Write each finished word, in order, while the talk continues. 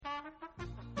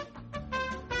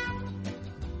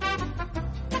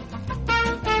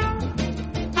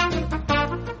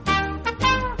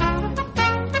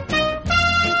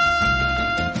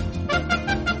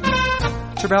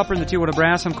Herb Alpert in the Tijuana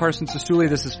Brass. I'm Carson Cistulli.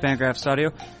 This is Fangraphs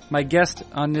Audio. My guest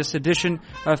on this edition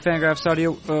of Fangraphs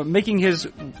Audio, making his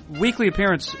weekly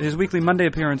Monday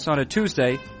appearance on a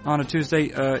Tuesday. On a Tuesday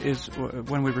is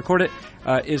when we record it.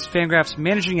 Is Fangraphs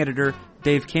managing editor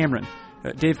Dave Cameron.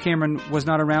 Dave Cameron was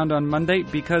not around on Monday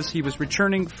because he was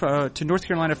returning to North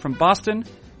Carolina from Boston,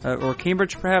 or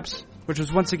Cambridge perhaps, which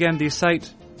was once again the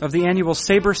site of the annual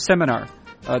Sabre Seminar.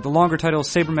 The longer title is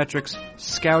Sabermetrics,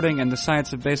 Scouting, and the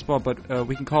Science of Baseball, but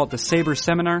we can call it the Sabre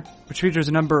Seminar, which features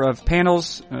a number of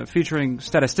panels featuring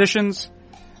statisticians,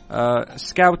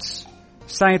 scouts,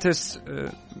 scientists,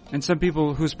 and some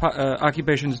people whose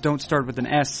occupations don't start with an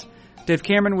S. Dave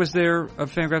Cameron was there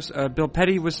of Fangraphs. Bill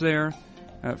Petty was there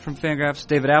from Fangraphs.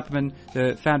 David Appelman,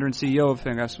 the founder and CEO of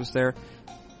Fangraphs, was there.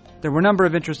 There were a number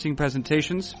of interesting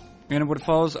presentations. And what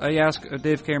follows, I ask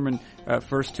Dave Cameron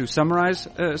first to summarize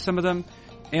some of them.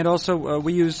 And also,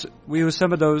 we use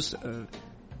some of those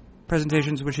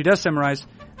presentations, which he does summarize,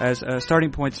 as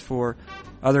starting points for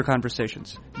other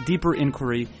conversations, deeper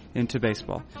inquiry into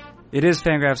baseball. It is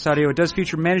Fangraphs Audio. It does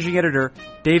feature managing editor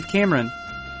Dave Cameron,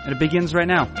 and it begins right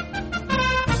now.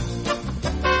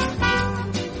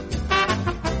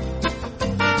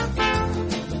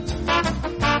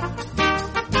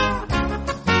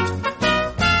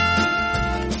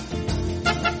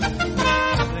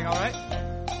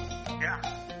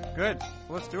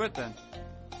 Let's do it then.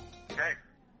 Okay.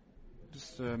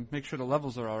 Just make sure the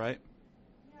levels are all right.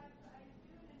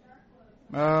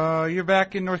 You're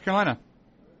back in North Carolina.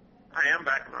 I am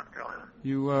back in North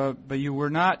Carolina. But you were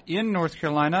not in North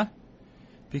Carolina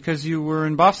because you were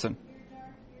in Boston.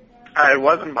 I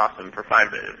was in Boston for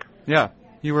 5 days. Yeah,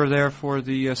 you were there for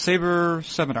the Sabre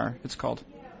Seminar, it's called.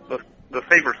 The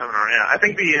Sabre Seminar, yeah. I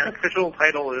think the official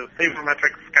title is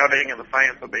Sabermetrics, Scouting, and the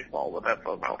Science of Baseball, but that's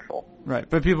a mouthful. Right,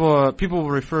 but people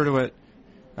will refer to it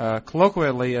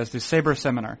colloquially as the Sabre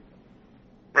Seminar.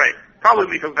 Right, probably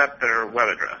because that's their web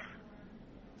address.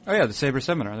 Oh yeah, the Sabre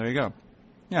Seminar, there you go.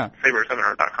 Yeah.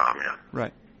 SabreSeminar.com, yeah.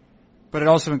 Right. But it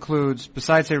also includes,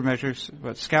 besides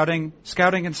Sabermetrics,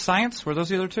 Scouting and Science? Were those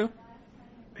the other two?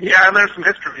 Yeah, and there's some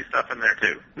history stuff in there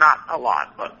too. Not a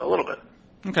lot, but a little bit.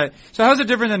 Okay, so how is it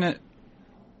different than it?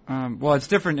 Well, it's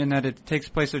different in that it takes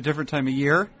place at a different time of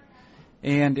year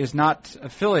and is not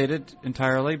affiliated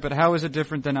entirely. But how is it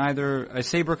different than either a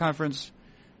Sabre conference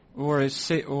or the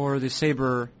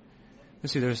Sabre?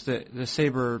 Let's see, there's the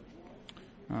Sabre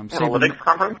Analytics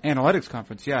Conference. Analytics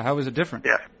Conference, yeah. How is it different?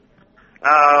 Yeah.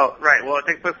 Right. Well, it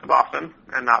takes place in Boston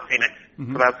and not Phoenix,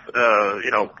 so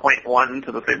that's point one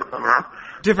to the Sabre Seminar.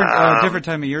 Different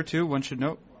time of year too. One should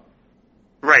note.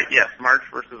 Right. Yes, March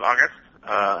versus August.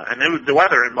 And the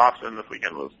weather in Boston this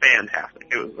weekend was fantastic.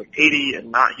 It was like 80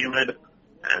 and not humid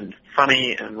and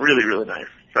sunny and really, really nice.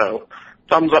 So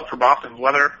thumbs up for Boston's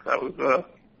weather. That was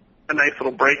a nice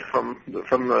little break from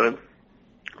the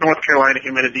North Carolina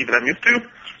humidity that I'm used to.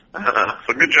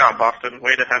 So good job, Boston.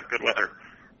 Way to have good weather.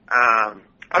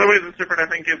 Other ways it's different,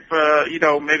 I think,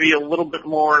 it's, maybe a little bit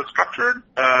more structured.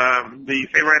 The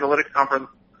Sabre Analytics Conference,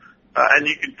 and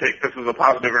you can take this as a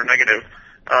positive or negative,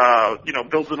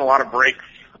 builds in a lot of breaks.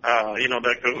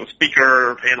 There's a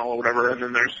speaker or panel or whatever, and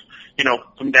then there's,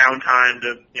 some downtime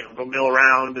to, go mill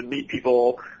around and meet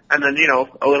people, and then,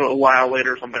 a little while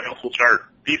later somebody else will start.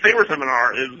 The Sabre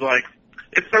Seminar is like,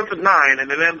 it starts at 9 and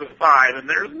it ends at 5, and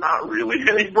there's not really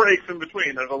any breaks in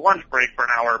between. There's a lunch break for an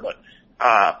hour, but,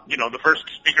 the first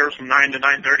speaker's from 9 to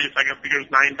 9:30, second speaker's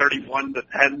 9:31 to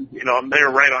 10, and they're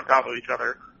right on top of each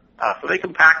other. So they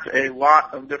compact a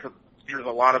lot of different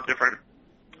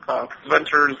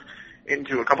presenters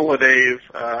into a couple of days,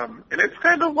 and it's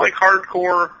kind of like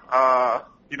hardcore,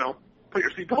 put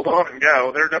your seatbelt on and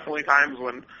go. There are definitely times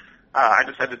when I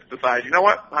just had to decide, you know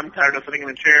what, I'm tired of sitting in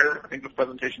a chair. I think this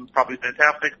presentation is probably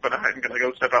fantastic, but I'm going to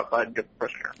go step outside and get the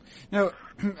fresh air. Now,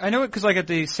 I know it because, at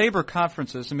the Sabre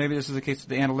conferences, and maybe this is the case at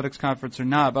the Analytics Conference or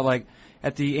not, but,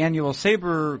 at the annual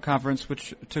Sabre Conference,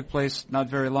 which took place not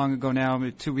very long ago now,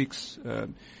 maybe 2 weeks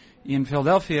in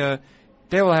Philadelphia,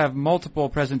 they will have multiple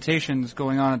presentations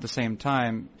going on at the same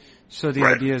time. So the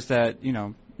idea is that,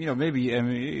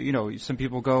 maybe, some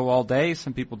people go all day,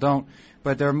 some people don't,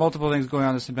 but there are multiple things going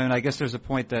on at the same time. And I guess there's a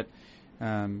point that,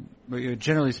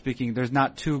 generally speaking, there's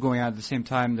not two going on at the same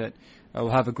time that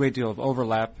will have a great deal of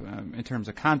overlap in terms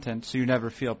of content, so you never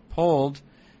feel pulled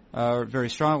very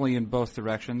strongly in both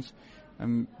directions.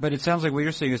 But it sounds like what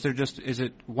you're saying is is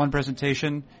it one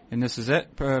presentation and this is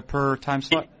it per time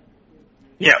slot?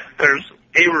 Yeah, there's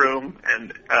a room,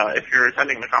 and if you're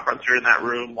attending the conference, you're in that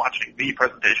room watching the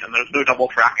presentation. There's no double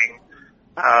tracking.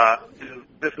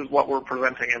 this is what we're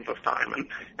presenting at this time. And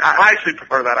I actually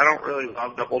prefer that. I don't really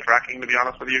love double tracking, to be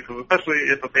honest with you, because especially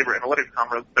at the Sabre Analytics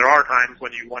Conference, there are times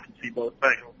when you want to see both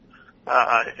things.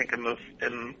 I think in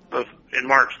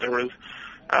March there was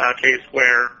a case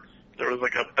where there was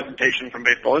like a presentation from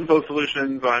Baseball Info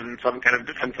Solutions on some kind of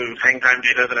defensive hang time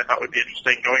data that I thought would be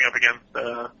interesting going up against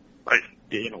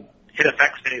hit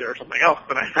effects data or something else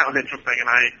that I found interesting, and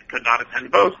I could not attend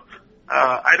both.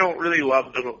 I don't really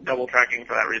love double tracking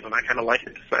for that reason. I kind of like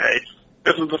it to say,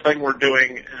 this is the thing we're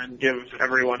doing, and gives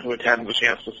everyone who attends a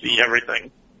chance to see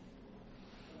everything.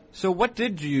 So what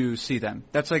did you see then?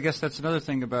 I guess that's another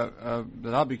thing about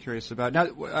that I'll be curious about. Now,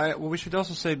 we should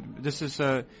also say this is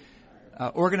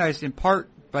organized in part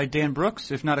by Dan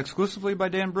Brooks, if not exclusively by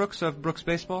Dan Brooks of Brooks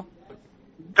Baseball?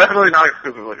 Definitely not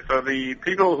exclusively. So the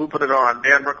people who put it on,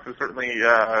 Dan Brooks is certainly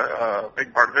a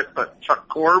big part of it, but Chuck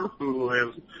Korb, who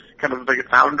is kind of the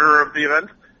founder of the event,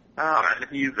 and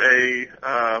he's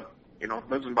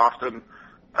lives in Boston,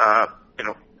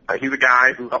 he's a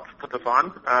guy who helped put this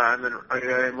on, and then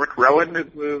Rick Rowan is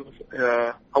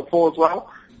helpful as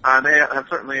well. And they have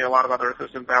certainly a lot of other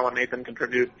assistants. Alan Nathan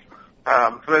contributes.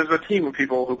 So there's a team of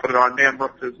people who put it on. Dan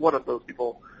Brooks is one of those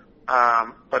people,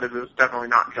 but it is definitely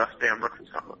not just Dan Brooks'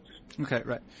 comments. Okay,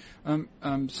 right.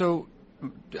 So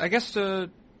I guess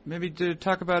maybe to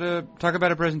talk about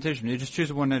a presentation. You just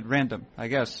choose one at random, I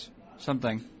guess.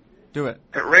 Something. Do it.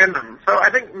 At random. So I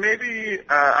think maybe,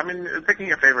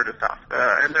 picking a favorite is tough.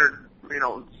 And there are,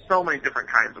 so many different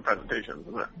kinds of presentations.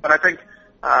 But I think,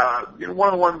 one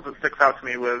of the ones that sticks out to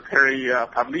me was Harry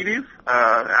Pavlidis.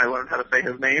 I learned how to say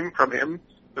his name from him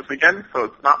this weekend. So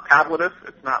it's not Pavlidis,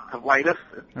 it's not Pavlidis,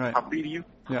 it's right. Pavlidis.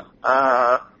 Yeah.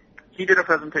 He did a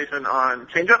presentation on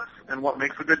changeups and what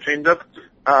makes a good changeup.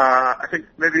 I think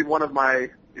maybe one of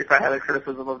if I had a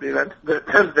criticism of the event,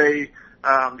 that they,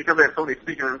 because they have so many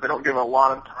speakers, they don't give a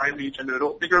lot of time to each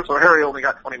individual speaker, so Harry only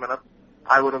got 20 minutes.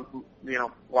 I would have,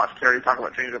 watched Harry talk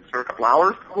about changeups for a couple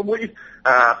hours, probably.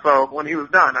 So when he was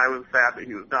done, I was sad that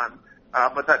he was done.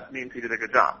 But that means he did a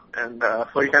good job. And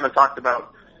so he kind of talked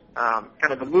about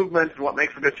kind of the movement and what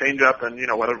makes a good changeup and,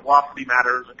 whether velocity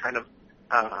matters and kind of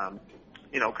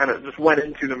just went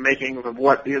into the makings of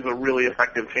what is a really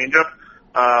effective changeup,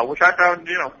 which I found,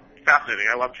 fascinating.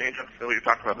 I love changeups. So we've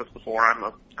talked about this before. I'm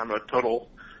a total,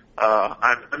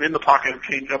 I'm in the pocket of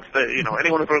changeups that,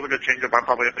 anyone who throws a good changeup, I'm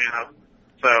probably a fan of.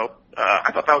 So,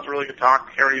 I thought that was a really good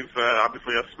talk. Harry's,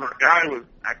 obviously a smart guy with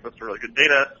access to really good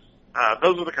data.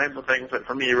 Those are the kinds of things that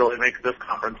for me really make this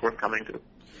conference worth coming to.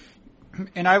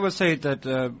 And I would say that,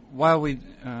 while we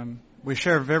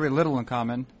share very little in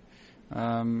common,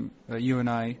 you and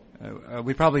I,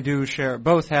 we probably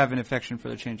both have an affection for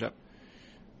the changeup.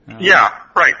 Yeah,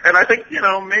 right. And I think,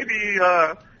 maybe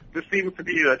this seems to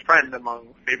be a trend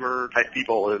among Sabre-type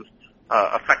people is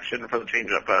affection for the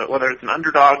changeup. Whether it's an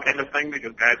underdog kind of thing,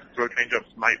 because guys who throw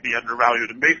changeups might be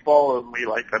undervalued in baseball, and we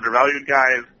like undervalued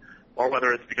guys, or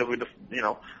whether it's because we just,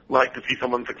 like to see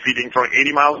someone succeeding throwing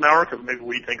 80 miles an hour, because maybe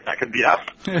we think that could be us.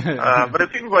 But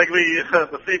it seems like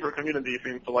the Sabre community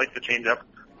seems to like the changeup.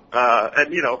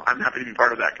 And, I'm happy to be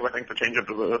part of that because I think the changeup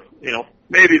is,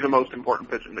 maybe the most important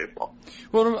pitch in baseball.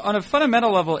 Well, on a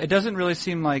fundamental level, it doesn't really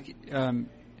seem like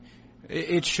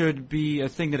it should be a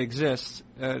thing that exists.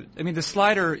 The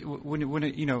slider, when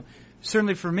it,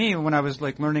 certainly for me, when I was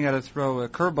learning how to throw a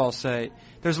curveball, say,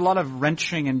 there's a lot of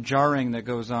wrenching and jarring that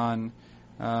goes on,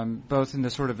 both in the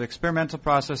sort of experimental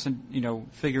process and,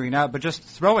 figuring out, but just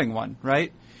throwing one,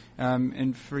 right?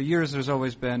 And for years, there's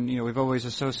always been, we've always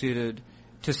associated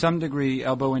to some degree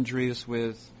elbow injuries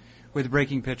with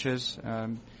breaking pitches.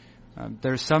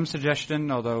 There's some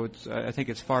suggestion, although I think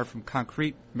it's far from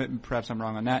concrete, perhaps I'm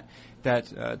wrong on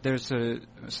that there's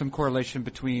some correlation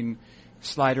between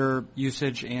slider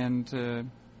usage and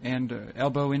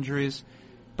elbow injuries.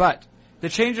 But the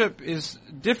changeup is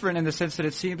different in the sense that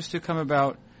it seems to come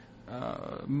about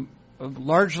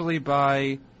largely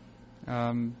by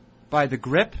the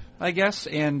grip, I guess,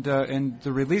 and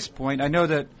the release point. I know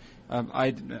that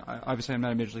obviously I'm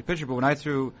not a major league pitcher, but when I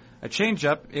threw a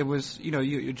changeup, it was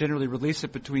you generally release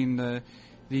it between the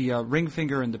ring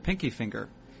finger and the pinky finger,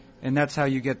 and that's how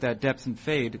you get that depth and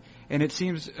fade. And it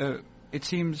seems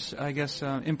I guess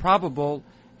improbable,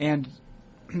 and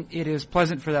it is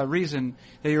pleasant for that reason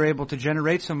that you're able to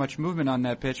generate so much movement on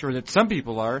that pitch, or that some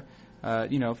people are.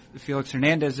 Felix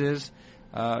Hernandez is.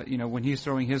 When he's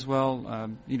throwing his well.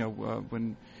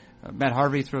 When Matt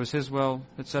Harvey throws his well,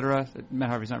 etc. Matt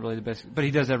Harvey's not really the best, but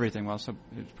he does everything well, so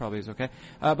it probably is okay.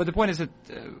 But the point is that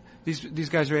these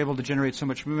guys are able to generate so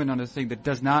much movement on a thing that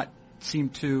does not seem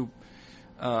to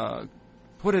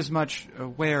put as much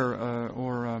wear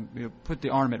or put the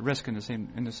arm at risk in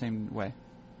the same way?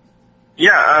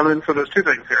 Yeah, I mean, so there's two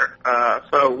things here.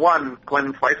 So one,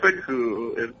 Glenn Fleissig,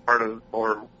 who is part of,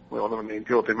 or one of the main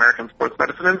people at the American Sports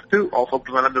Medicine Institute, also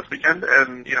presented this weekend,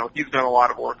 and, he's done a lot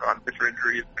of work on pitcher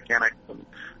injuries, mechanics, and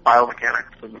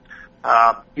biomechanics, and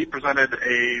he presented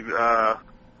a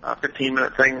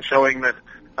 15-minute thing showing that,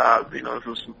 this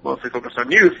was mostly focused on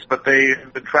use, but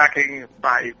they've been tracking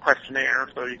by questionnaire,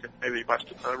 so you can maybe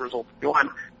question the results if you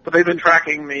want, but they've been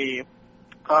tracking the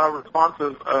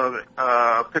responses of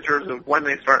pitchers of when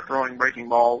they start throwing breaking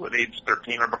balls at age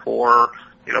 13 or before,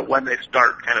 when they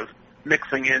start kind of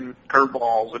mixing in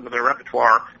curveballs into their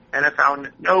repertoire, and it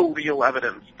found no real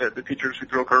evidence that the pitchers who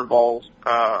throw curveballs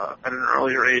at an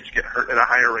earlier age get hurt at a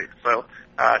higher rate. So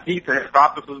he has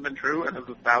thought this has been true and has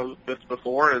espoused this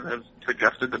before and has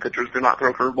suggested that pitchers do not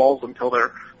throw curveballs until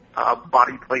their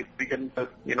body plates begin to,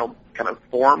 kind of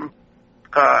form.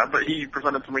 But he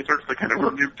presented some research that kind of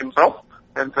rebuked himself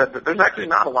and said that there's actually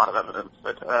not a lot of evidence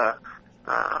that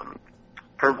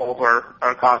curveballs are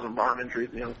a cause of arm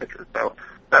injuries in young pitchers. So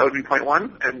that would be point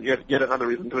one, and yet another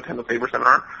reason to attend the Faber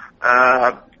seminar.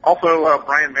 Also,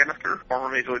 Brian Bannister, former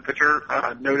Major League pitcher,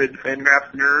 noted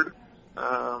Fangraphs nerd,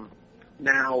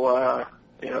 now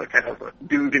kind of a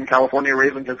dude in California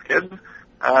raising his kids.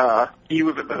 He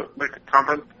was at the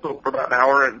conference for about an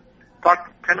hour and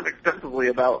talked kind of extensively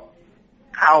about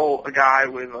how a guy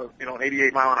with an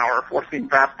 88-mile-an-hour four-seam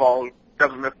fastball who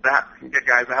doesn't miss bats can get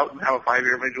guys out and have a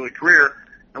 5-year Major League career.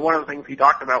 And one of the things he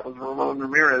talked about was Ramon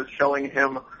Ramirez showing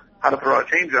him how to throw a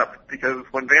changeup, because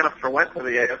when Bannister went to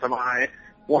the ASMI,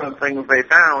 one of the things they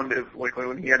found is, like,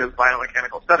 when he had his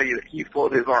biomechanical study, that he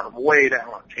slowed his arm way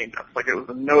down on changeups. Like, it was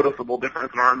a noticeable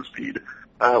difference in arm speed,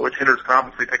 which hitters can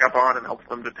obviously pick up on and helps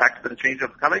them detect that a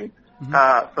changeup's coming.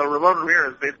 Mm-hmm. So Ramon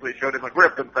Ramirez basically showed him a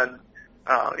grip and said,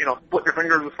 split your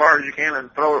fingers as far as you can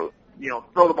and throw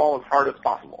the ball as hard as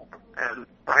possible. And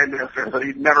Brian Bannister said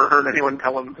he'd never heard anyone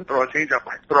tell him to throw a changeup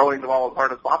by throwing the ball as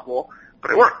hard as possible, but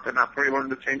it worked, and that's where he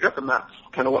learned to change up, and that's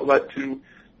kind of what led to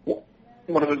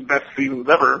one of his best seasons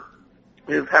ever,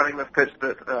 is having this pitch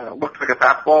that looked like a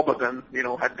fastball, but then,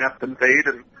 had depth and fade,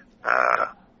 and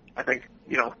I think,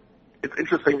 it's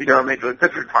interesting to hear a Major League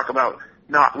pitcher talk about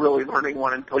not really learning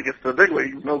one until he gets to the big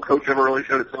leagues. No coach ever really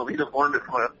showed it to him. He just learned it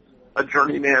from a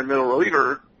journeyman middle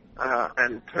reliever,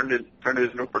 and turned it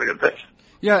into a pretty good pitch.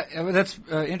 Yeah, that's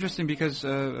interesting because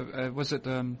was it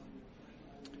it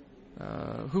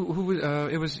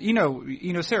was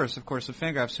Eno Saris, of course, of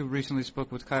Fangraphs, who recently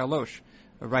spoke with Kyle Loesch,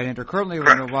 a right-hander currently with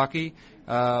Milwaukee.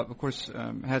 Of course,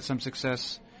 had some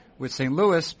success with St.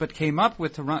 Louis, but came up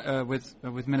with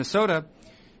Minnesota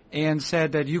and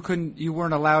said that you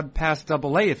weren't allowed past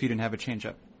Double-A if you didn't have a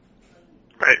changeup.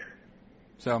 Right.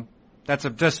 So. That's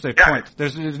just a point.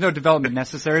 There's no development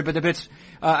necessary, but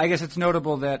I guess it's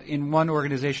notable that in one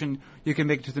organization you can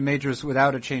make it to the majors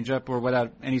without a changeup or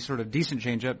without any sort of decent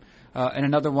changeup. In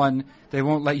another one, they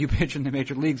won't let you pitch in the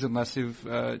major leagues unless you've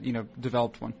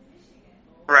developed one.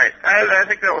 Right. I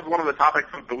think that was one of the topics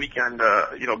of the weekend.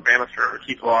 Bannister,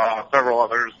 Keith Law, several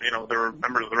others. There were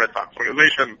members of the Red Sox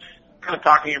organization kind of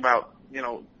talking about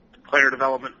player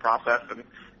development process and.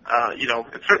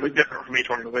 It's certainly different from each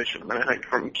organization. And I think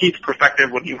from Keith's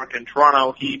perspective, when he worked in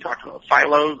Toronto, he talked about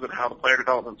silos and how the player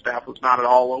development staff was not at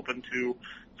all open to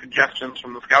suggestions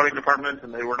from the scouting department,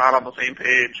 and they were not on the same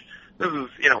page. This is,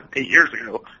 8 years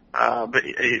ago. But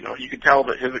you could tell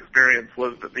that his experience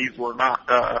was that these were not,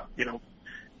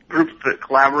 groups that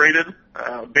collaborated.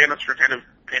 Bannister kind of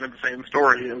painted the same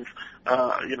story of,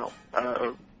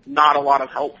 not a lot of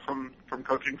help from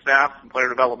coaching staff, and player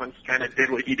development kind of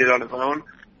did what he did on his own.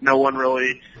 No one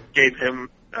really gave him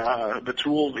the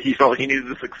tools that he felt he needed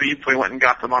to succeed, so he went and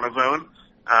got them on his own.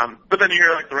 But then you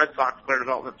hear like the Red Sox player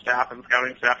development staff and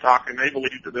scouting staff talk, and they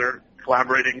believe that they're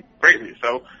collaborating greatly.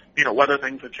 So, whether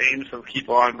things have changed since Keith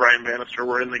Law and Brian Bannister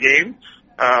were in the game,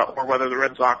 or whether the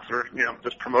Red Sox are,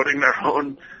 just promoting their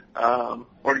own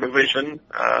organization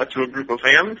to a group of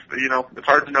fans, it's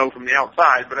hard to know from the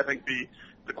outside, but I think the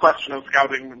question of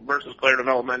scouting versus player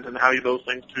development and how those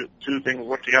two things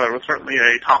work together was certainly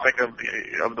a topic of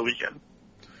the weekend.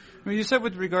 Well, you said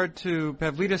with regard to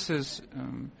Pavlidis's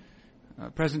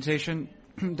presentation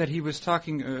that he was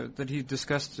talking that he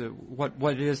discussed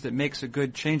what it is that makes a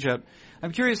good changeup.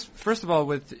 I'm curious, first of all,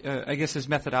 with I guess his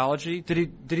methodology.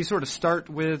 Did he sort of start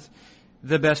with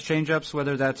the best changeups,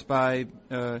 whether that's by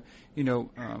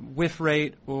whiff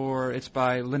rate or it's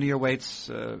by linear weights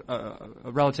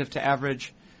relative to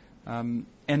average? and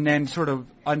then sort of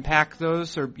unpack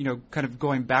those, or kind of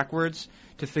going backwards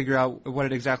to figure out what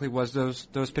it exactly was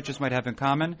those pitches might have in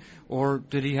common, or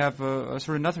did he have a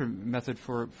sort of another method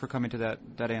for coming to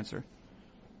that answer?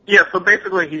 Yeah, so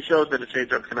basically he showed that a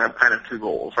changeup can have kind of two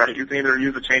goals, right? You can either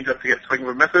use a changeup to get swings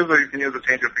and misses, or you can use a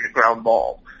changeup to get ground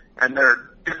balls. And there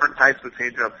are different types of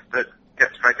changeups that get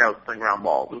strikeouts and ground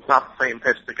balls. It's not the same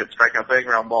pitch that gets strikeouts and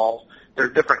ground balls. There are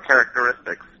different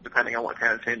characteristics depending on what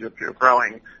kind of changeup you're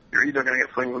throwing. You're either going to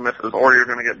get swings and misses, or you're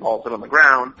going to get balls hit on the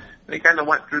ground. And he kind of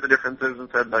went through the differences and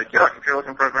said, like, look, if you're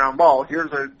looking for a ground ball,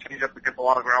 here's a changeup that gets a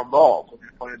lot of ground balls. So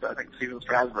he pointed to, I think, Steven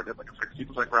Strasburg had like a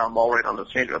 60% ground ball rate on this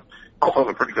changeup. Also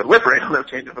has a pretty good whip rate on this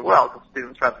changeup as well, because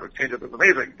Steven Strasburg's changeup is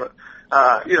amazing. But,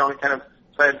 he kind of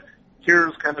said,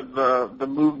 here's kind of the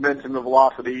movement and the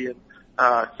velocity, and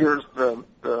here's the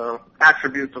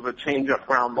attributes of a changeup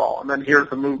ground ball, and then here's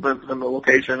the movement and the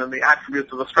location and the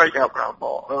attributes of a strikeout ground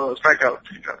ball, strikeout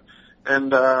changeup.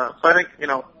 And so I think,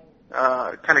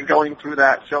 kind of going through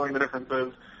that, showing the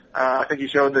differences, I think he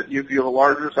showed that if you have a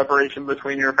larger separation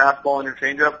between your fastball and your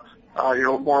changeup,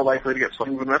 you're more likely to get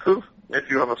swings and misses. If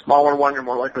you have a smaller one, you're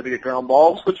more likely to get ground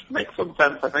balls, which makes some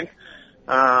sense, I think.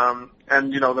 And,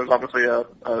 there's obviously a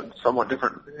somewhat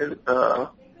different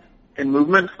in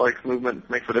movement. Like, movement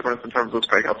makes a difference in terms of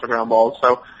strikeouts or ground balls.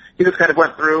 So he just kind of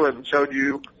went through and showed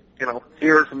you,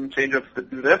 here are some changeups that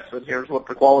do this, and here's what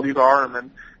the qualities are, and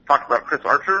then talked about Chris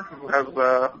Archer, who has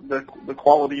the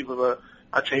qualities of a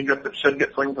changeup that should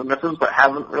get swings and misses, but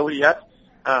hasn't really yet.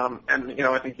 And,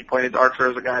 I think he pointed to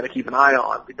Archer as a guy to keep an eye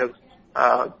on, because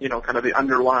kind of the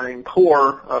underlying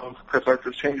core of Chris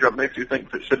Archer's changeup makes you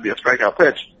think that it should be a strikeout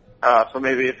pitch. So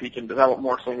maybe if he can develop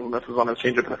more swings and misses on his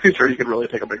changeup in the future, he could really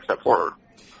take a big step forward.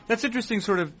 That's interesting,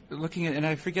 sort of looking at, and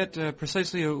I forget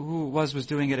precisely who it was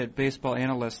doing it at Baseball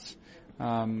Analysts.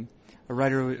 A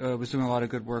writer was doing a lot of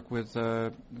good work with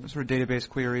sort of database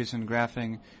queries and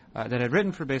graphing that had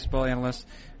written for Baseball Analysts,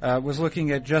 was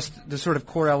looking at just the sort of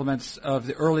core elements of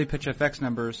the early pitch FX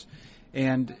numbers,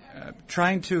 and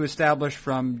trying to establish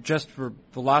from just for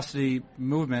velocity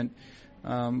movement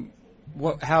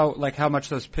how much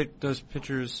those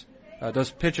pitches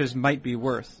might be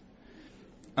worth.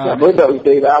 I believe that was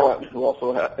Dave Allen, who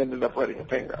also ended up writing a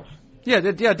Fangraphs. Yeah,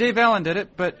 Dave Allen did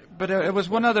it, but it was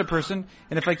one other person,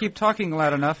 and if I keep talking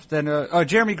loud enough, then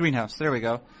Jeremy Greenhouse. There we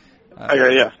go.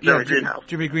 Jeremy Greenhouse.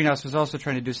 Jeremy Greenhouse was also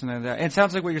trying to do something like that. And it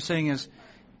sounds like what you're saying is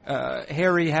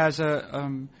Harry has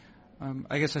a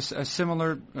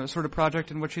similar sort of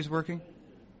project in which he's working.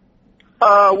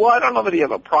 Well, I don't know that he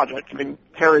has a project. I mean,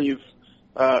 Harry's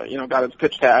got his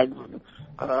pitch tags, and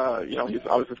he's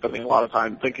obviously spending a lot of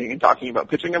time thinking and talking about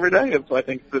pitching every day, and so I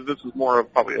think that this is more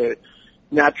of probably a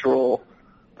natural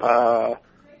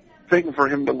thing for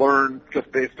him to learn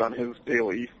just based on his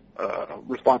daily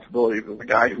responsibilities as a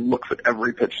guy who looks at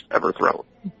every pitch ever thrown.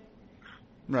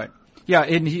 Right. Yeah,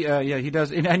 and he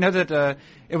does. And I know that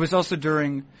it was also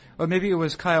during, or maybe it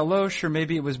was Kyle Loesch, or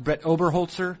maybe it was Brett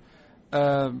Oberholzer.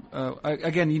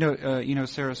 Again,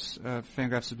 Sarah's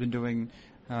Fangraphs has been doing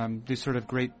these sort of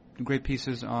great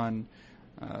pieces on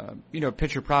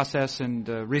pitcher process, and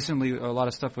recently a lot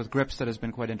of stuff with grips that has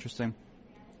been quite interesting.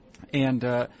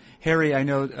 And Harry, I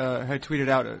know, had tweeted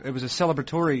out, it was a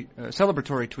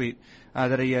celebratory tweet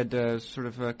that he had sort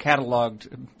of cataloged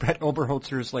Brett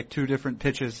Oberholzer's like two different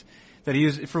pitches that he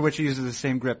used, for which he uses the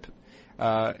same grip.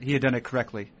 He had done it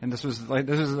correctly, and this is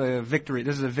a victory.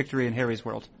 This is a victory in Harry's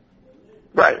world.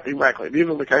 Right, exactly. These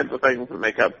are the kinds of things that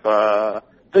make up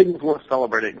things worth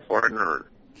celebrating for a nerd.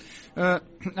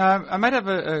 I might have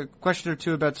a question or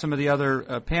two about some of the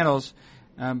other panels.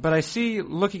 But I see,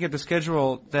 looking at the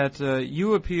schedule, that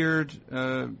you appeared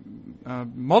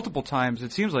multiple times.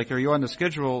 It seems like, or you were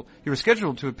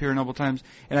scheduled to appear multiple times,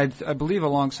 and I believe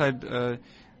alongside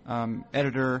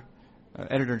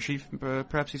editor-in-chief,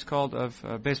 perhaps he's called,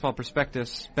 of Baseball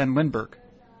Prospectus, Ben Lindbergh.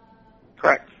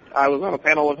 Correct. I was on a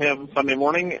panel with him Sunday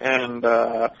morning, and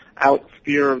Alex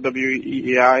Spear of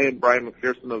WEEI and Brian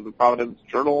McPherson of the Providence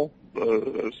Journal.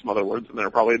 There's some other words in there,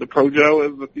 probably the Projo,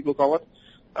 as the people call it.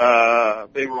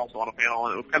 They were also on a panel,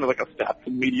 and it was kind of like a stats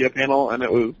and media panel, and it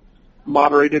was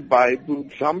moderated by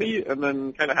Boog Shambi, and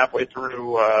then kind of halfway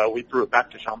through, we threw it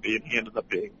back to Shambi, and he ended up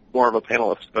being more of a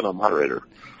panelist than a moderator.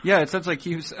 Yeah, it sounds like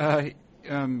he's on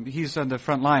the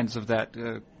front lines of that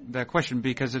question,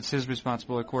 because it's his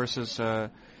responsibility, of course, as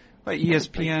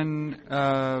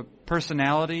ESPN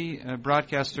personality,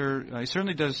 broadcaster. He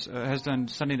certainly has done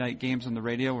Sunday night games on the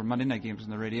radio, or Monday night games on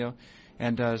the radio,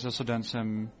 and has also done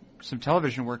some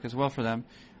television work as well for them.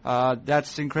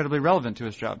 That's incredibly relevant to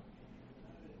his job.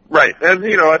 Right. And,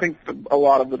 I think a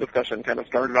lot of the discussion kind of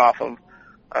started off of,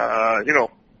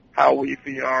 how we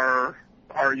see our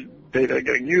data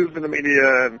getting used in the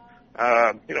media, and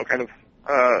kind of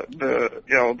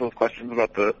those questions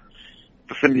about the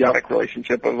symbiotic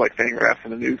relationship of like Fangraphs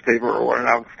and a newspaper, or in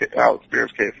Alex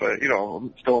Spear's case,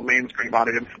 still a mainstream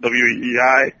audience,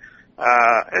 WEEI,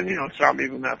 and Shambi's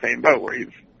in that same boat where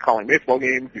he's calling baseball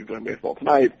games, he's doing Baseball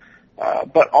Tonight,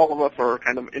 but all of us are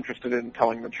kind of interested in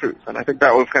telling the truth, and I think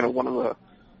that was kind of one of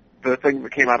the things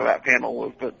that came out of that panel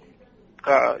was that,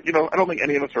 I don't think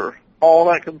any of us are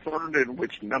all that concerned in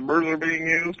which numbers are being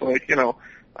used. Like,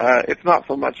 it's not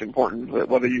so much important that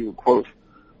whether you quote,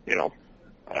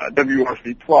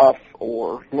 WRC plus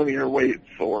or linear weights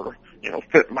or,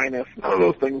 fit minus. None of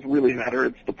those things really matter.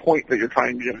 It's the point that you're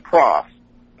trying to get across,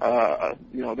 that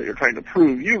you're trying to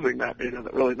prove using that data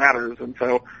that really matters. And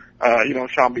so,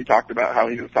 Shambi talked about how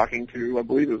he was talking to, I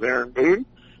believe it was Aaron Boone,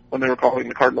 when they were calling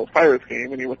the Cardinals-Pirates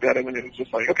game, and he looked at him and it was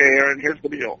just like, okay, Aaron, here's the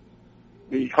deal.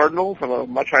 The Cardinals have a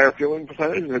much higher fielding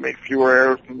percentage. They make fewer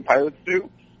errors than the Pirates do.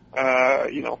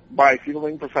 By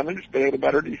fielding percentage, they have a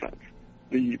better defense.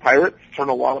 The Pirates turn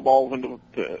a lot of balls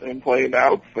in play and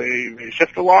outs. They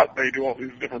shift a lot. They do all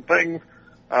these different things.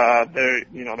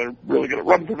 They're really good at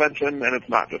run prevention, and it's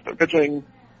not just their pitching,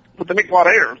 but they make a lot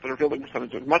of errors. Their fielding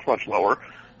percentage is much, much lower.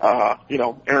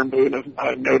 Aaron Boone is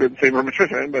not a noted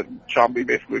sabermetrician, but Shambi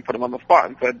basically put him on the spot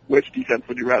and said, which defense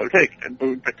would you rather take? And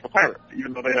Boone picked the Pirates,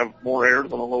 even though they have more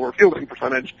errors and a lower fielding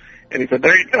percentage. And he said,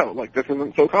 there you go. Like, this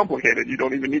isn't so complicated. You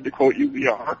don't even need to quote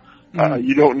UZR.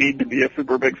 You don't need to be a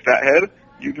super big stat head.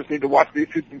 You just need to watch these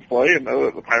two teams play and know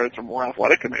that the Pirates are more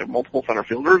athletic and they have multiple center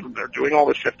fielders and they're doing all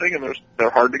this shifting and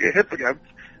they're hard to get hits against.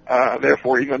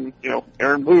 Therefore, even,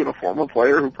 Aaron Boone, a former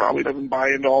player who probably doesn't buy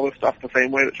into all this stuff the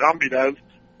same way that Shambi does,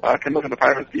 can look at the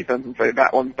Pirates defense and say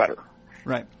that one's better.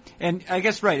 Right. And I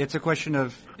guess, right, it's a question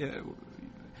of,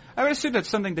 I would assume that's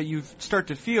something that you start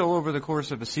to feel over the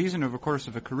course of a season, over the course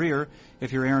of a career.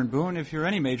 If you're Aaron Boone, if you're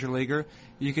any major leaguer,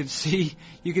 you can see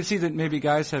that maybe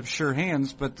guys have sure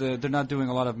hands, but they're not doing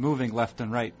a lot of moving left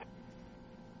and right.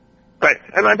 Right.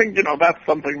 And I think, that's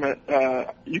something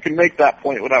that you can make that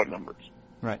point without numbers.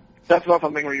 Right. That's not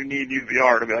something where you need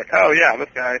UZR to be like, oh, yeah, this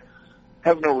guy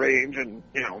has no range and,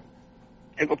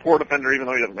 is a poor defender even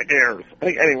though he doesn't make errors. I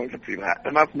think anyone can see that.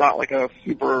 And that's not like a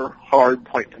super hard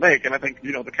point to make. And I think,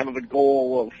 the kind of the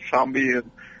goal of Shambi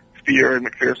and Spear and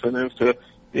McPherson is to,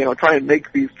 try and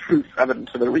make these truths evident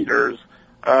to the readers.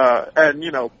 And,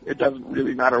 it doesn't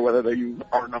really matter whether they use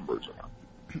our numbers or not.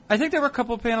 I think there were a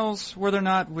couple of panels, were there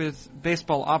not, with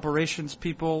baseball operations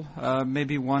people,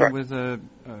 maybe one right. with at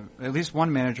least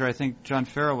one manager. I think John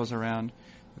Farrell was around,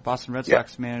 the Boston Red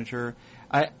Sox manager.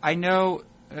 I know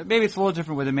maybe it's a little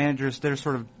different with the managers.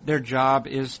 Their job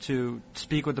is to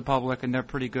speak with the public, and they're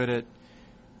pretty good at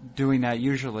doing that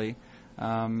usually.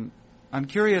 I'm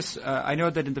curious. I know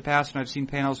that in the past, when I've seen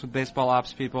panels with baseball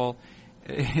ops people,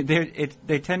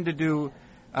 they tend to do.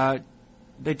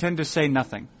 They tend to say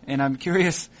nothing, and I'm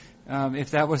curious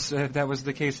if that was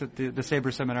the case at the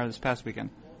SABR seminar this past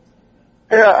weekend.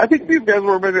 Yeah, I think these guys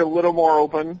were maybe a little more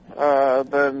open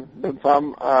than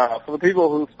some. For the people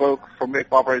who spoke from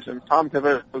baseball operations, Tom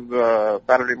Pivot was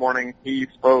Saturday morning. He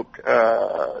spoke,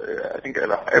 I think,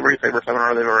 at every SABR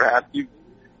seminar they've ever had. He's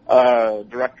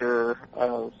director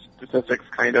of statistics,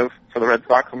 kind of, for the Red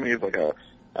Sox. I mean, he's like a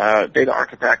data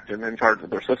architect and in charge of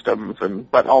their systems,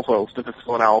 but also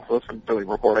statistical analysis and doing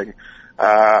reporting.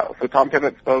 So Tom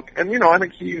Pivot spoke, and I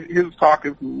think his talk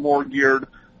is more geared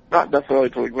not necessarily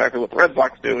to exactly what the Red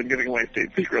Sox do and giving away state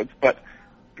secrets, but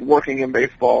working in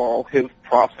baseball, his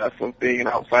process of being an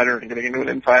outsider and getting into an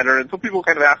insider, and so people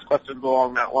kind of ask questions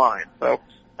along that line. So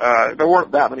there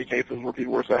weren't that many cases where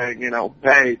people were saying,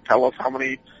 hey, tell us how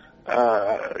many,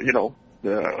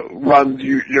 runs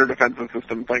your defensive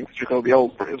system thinks Jacoby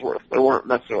Ellsbury is worth. There weren't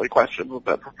necessarily questions of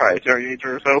that proprietary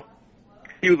nature, so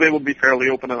he was able to be fairly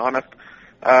open and honest.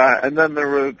 And then there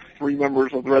were 3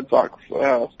 members of the Red Sox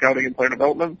scouting and player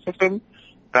development system.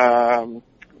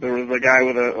 There was a guy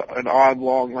with an odd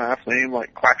long last name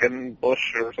like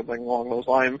Quackenbush or something along those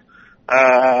lines.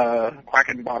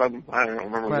 Quackenbottom. I don't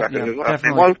remember exactly what his last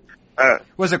name was.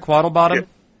 Was it Quaddlebottom? Yeah.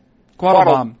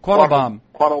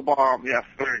 Quaddlebaum, yes,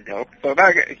 there you go. So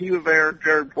that guy, he was there.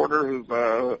 Jared Porter, who's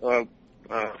a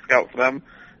scout for them.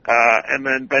 And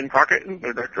then Ben Crockett, who's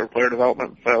their director of player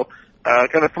development. So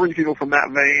kind of 3 people from that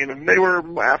vein, and they were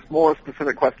asked more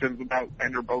specific questions about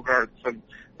Xander Bogaerts, and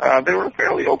they were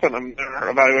fairly open in their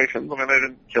evaluations. I mean, they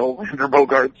didn't kill Xander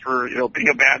Bogaerts for, being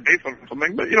a bad baseman or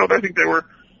something, but, I think they were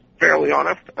fairly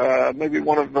honest. Maybe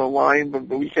one of the lines of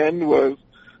the weekend was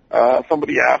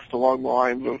somebody asked along the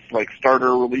lines of, like,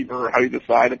 starter, reliever, how you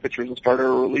decide a pitcher's a starter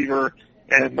or reliever,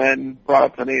 and then brought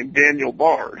up the name Daniel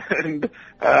Bard. And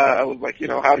I was like,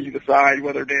 how do you decide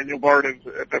whether Daniel Bard is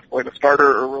at this point a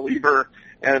starter or reliever?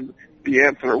 And the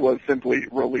answer was simply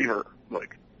reliever,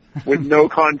 like with no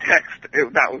context.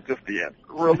 That was just the answer,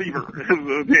 reliever.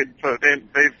 So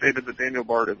they stated that Daniel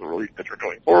Bard is a relief pitcher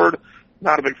going forward.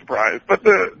 Not a big surprise, but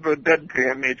the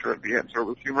deadpan nature of the answer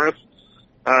was humorous.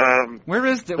 Where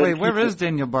is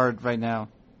Daniel Bard right now?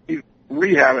 He's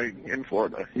rehabbing in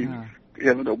Florida. He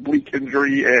has an oblique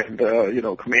injury and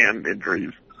command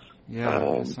injuries.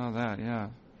 Yeah, I saw that. Yeah,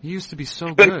 he used to be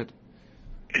so good.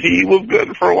 He was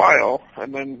good for a while,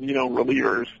 and then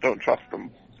relievers don't trust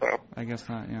him. So I guess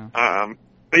not. Yeah.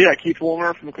 But yeah, Keith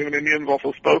Woolner from the Cleveland Indians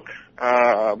also spoke,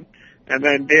 and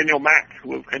then Daniel Mack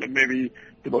was kind of maybe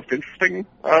the most interesting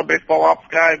baseball ops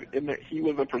guy in that he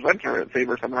was a presenter at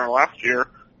SaberSeminar last year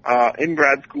in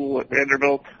grad school at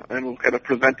Vanderbilt and was kind of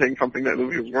presenting something that he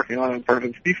was working on in part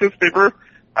of his thesis paper.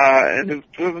 And his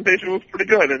presentation was pretty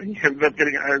good, and he ended up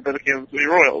getting hired by the Kansas City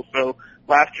Royals. So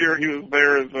last year he was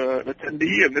there as an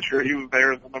attendee, and this year he was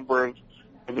there as a member of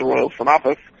the Royals front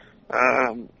office.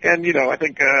 I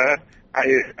think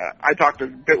I talked a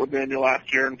bit with Daniel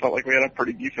last year and felt like we had a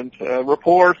pretty decent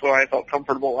rapport, so I felt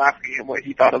comfortable asking him what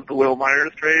he thought of the Will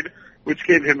Myers trade, which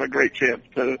gave him a great chance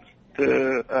to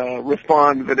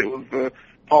respond that it was the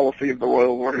policy of the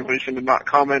Royals organization to not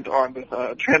comment on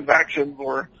transactions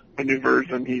or maneuvers,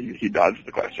 and he dodged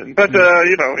the question. But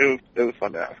it was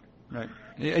fun to ask. Right.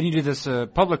 And you did this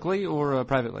publicly or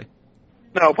privately?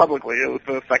 No, publicly. It was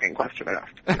the second question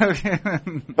asked. Okay.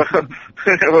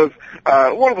 It was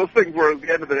one of those things where at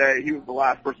the end of the day, he was the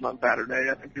last person on Saturday.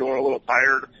 I think people were a little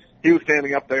tired. He was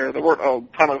standing up there. There weren't a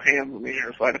ton of hands in the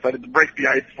air, so I decided to break the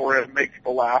ice for him, make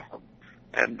people laugh,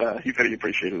 and he said he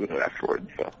appreciated it afterwards.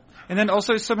 So. And then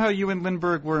also somehow you and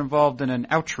Lindbergh were involved in an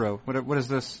outro. What is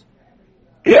this?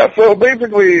 Yeah, so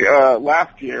basically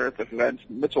last year at this event,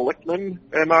 Mitchell Lichtman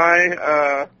and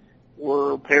I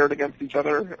were paired against each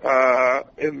other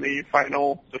in the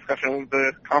final discussion of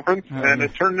the conference, and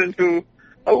it turned into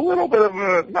a little bit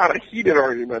of not a heated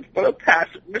argument, but a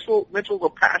passion. Mitchell's a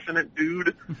passionate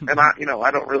dude, and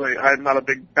I'm not a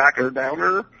big backer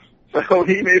downer, so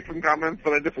he made some comments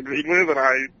that I disagreed with, and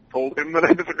I told him that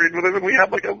I disagreed with him, and we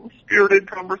had like a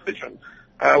spirited conversation,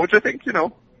 which I think,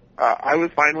 I was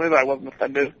fine with. I wasn't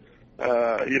offended.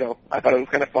 I thought it was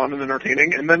kind of fun and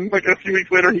entertaining. And then, like, a few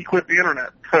weeks later, he quit the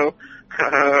internet. So,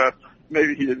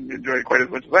 maybe he didn't enjoy it quite as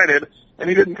much as I did. And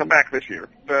he didn't come back this year.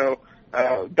 So,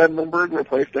 Ben Lindbergh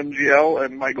replaced MGL,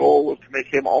 and my goal was to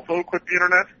make him also quit the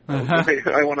internet.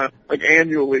 I want to, like,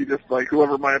 annually, just, like,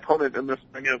 whoever my opponent in this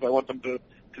thing is, I want them to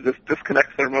just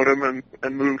disconnect their modem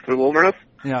and move to the wilderness.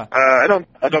 Yeah. I don't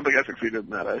think I succeeded in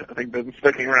that. I think Ben's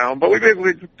sticking around. But we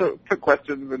basically just took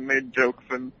questions and made jokes,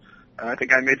 and I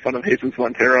think I made fun of Jesus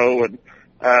Montero, and,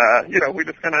 we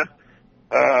just kind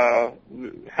of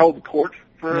held court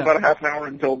for about a half an hour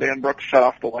until Dan Brooks shut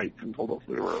off the lights and told us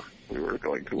we were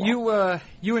going too long.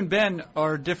 You and Ben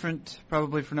are different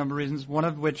probably for a number of reasons, one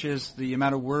of which is the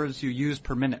amount of words you use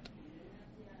per minute.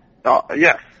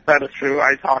 Yes, that is true.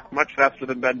 I talk much faster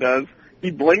than Ben does.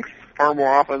 He blinks far more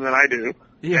often than I do,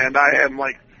 and I am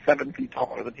like 7 feet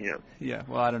taller than he is. Yeah,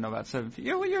 well, I don't know about 7 feet.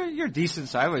 You're decent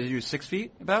size. What, you're 6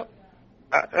 feet about?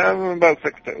 I'm about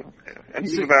 6'2", and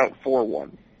he's about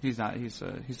 4'1". He's not. He's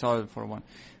taller than 4'1".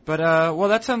 But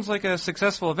that sounds like a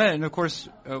successful event, and of course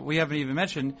we haven't even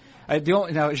mentioned the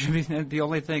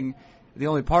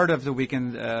only part of the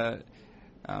weekend at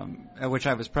which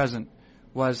I was present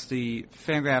was the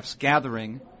Fangraphs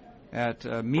gathering at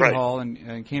Mead Hall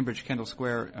in Cambridge, Kendall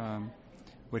Square,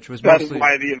 which was mostly... That is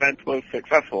why the event was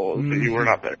successful, so you were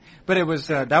not there. But it was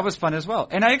that was fun as well.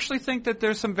 And I actually think that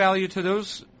there's some value to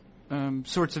those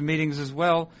sorts of meetings as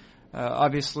well.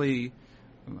 Obviously,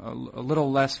 a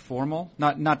little less formal.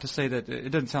 Not to say that it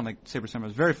doesn't sound like SaberSeminar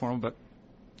is very formal, but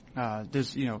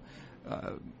there's a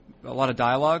lot of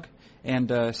dialogue,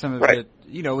 and some of it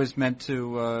is meant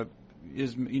to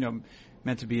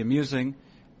meant to be amusing.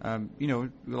 A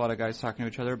lot of guys talking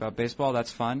to each other about baseball.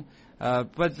 That's fun.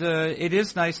 But it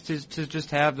is nice to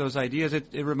just have those ideas.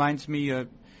 It reminds me, in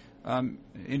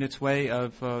its way,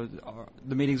 of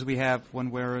the meetings we have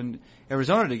when we're in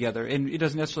Arizona together. And it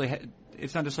doesn't necessarily.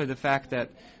 It's not necessarily the fact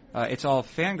that it's all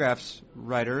Fangraphs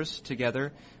writers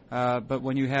together, but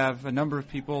when you have a number of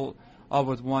people all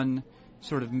with one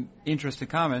sort of interest in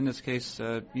common, in this case,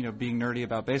 being nerdy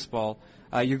about baseball,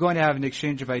 you're going to have an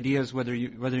exchange of ideas whether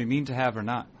you mean to have or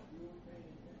not.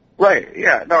 Right.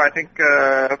 Yeah. No, I think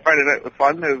Friday night was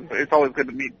fun. It's always good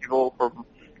to meet people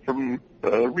from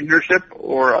readership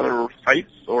or other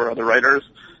sites or other writers.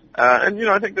 And,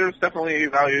 I think there's definitely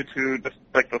value to just,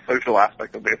 like, the social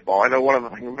aspect of baseball. I know one of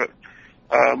the things that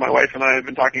my wife and I have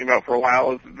been talking about for a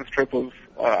while is that this trip was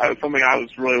something I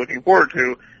was really looking forward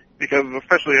to, because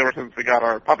especially ever since we got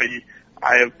our puppy,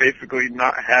 I have basically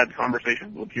not had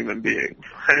conversations with human beings.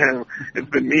 It's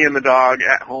been me and the dog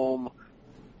at home,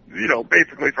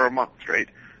 basically for a month straight.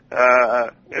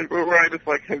 Where I just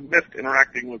have missed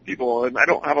interacting with people, and I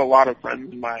don't have a lot of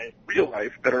friends in my real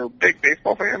life that are big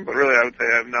baseball fans, but really I would say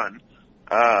I have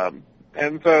none.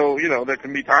 And so, there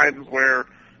can be times where,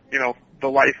 the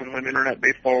life of an internet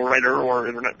baseball writer or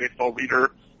internet baseball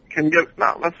reader can get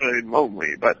not necessarily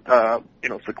lonely, but,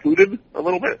 secluded a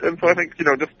little bit. And so I think,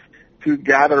 just to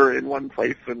gather in one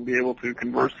place and be able to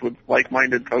converse with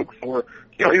like-minded folks, or,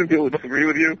 even people who disagree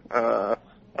with you,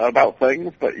 about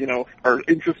things, but, are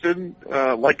interested,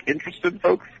 interested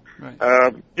folks, right.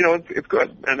 It's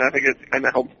good. And I think it kind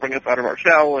of helps bring us out of our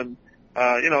shell, and,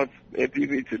 it's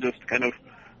easy to just kind of,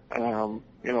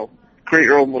 create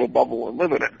your own little bubble and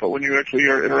live in it. But when you actually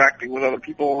are interacting with other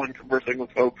people and conversing with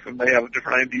folks and they have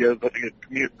different ideas, I think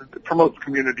it promotes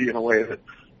community in a way that,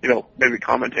 maybe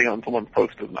commenting on someone's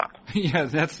post is not. Yeah,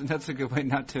 that's a good way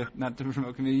not to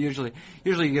promote community.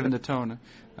 Usually given the tone.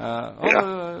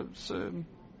 Yeah.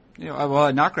 Well,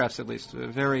 at Knotgraphs at least, a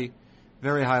very,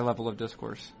 very high level of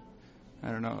discourse.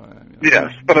 I don't know.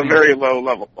 Yes, but a very low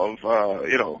level of,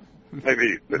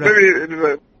 maybe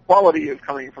the quality is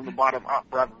coming from the bottom up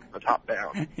rather than the top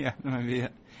down. Yeah, that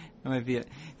might be it.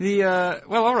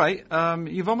 Well, all right.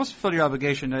 You've almost fulfilled your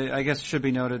obligation. I guess it should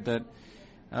be noted that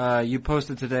you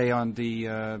posted today on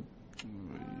the.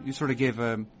 You sort of gave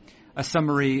a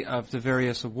summary of the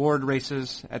various award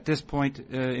races at this point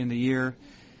in the year.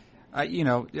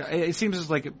 It seems as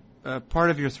like part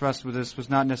of your thrust with this was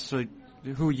not necessarily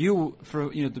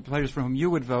the players for whom you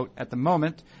would vote at the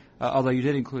moment, although you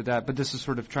did include that, but this is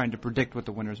sort of trying to predict what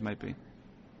the winners might be.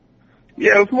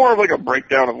 Yeah, it was more of like a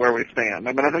breakdown of where we stand.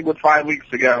 I mean, I think with 5 weeks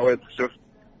to go, it's just,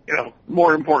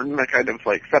 more important to kind of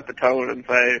set the tone and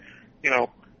say,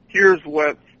 here's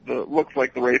what looks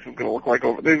like the race is going to look like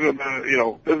over. These are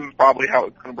this is probably how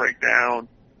it's going to break down.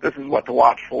 This is what to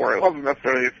watch for. It wasn't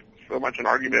necessarily so much an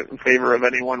argument in favor of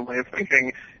any one way of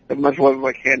thinking, as much as it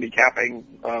was handicapping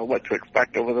what to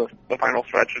expect over the final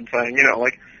stretch and saying,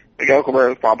 Miguel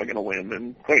Cabrera is probably going to win,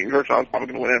 and Clayton Kershaw is probably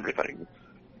going to win everything.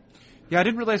 Yeah, I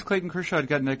didn't realize Clayton Kershaw had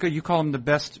gotten that good. You call him the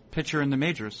best pitcher in the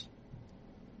majors.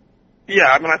 Yeah,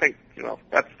 I mean, I think,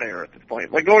 that's fair at this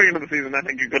point. Going into the season, I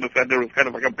think you could have said there was kind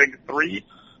of a big three,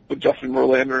 with Justin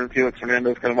Verlander and Felix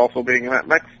Hernandez kind of also being in that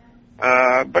mix.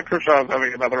 But Kershaw is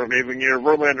having another amazing year.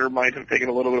 Verlander might have taken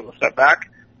a little bit of a step back.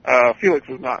 Felix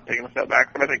has not taken a step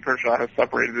back, but I think Kershaw has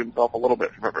separated himself a little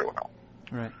bit from everyone else.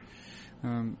 Right.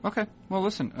 Okay. Well,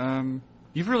 listen.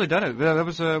 You've really done it. That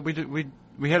was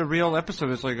we had a real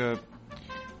episode. It's like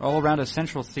all around a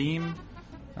central theme.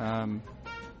 I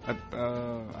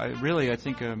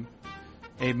think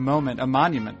a moment, a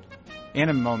monument, and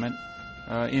a moment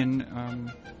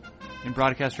in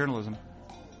broadcast journalism.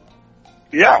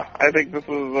 Yeah, I think this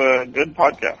was a good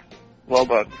podcast. Well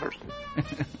done, person.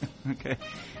 Okay.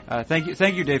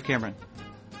 Thank you, Dave Cameron.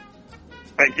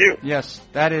 Thank you. Yes,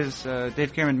 that is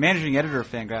Dave Cameron, managing editor of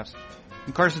Fangraphs.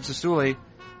 And Carson Cistulli.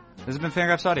 This has been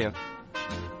Fangraphs Audio.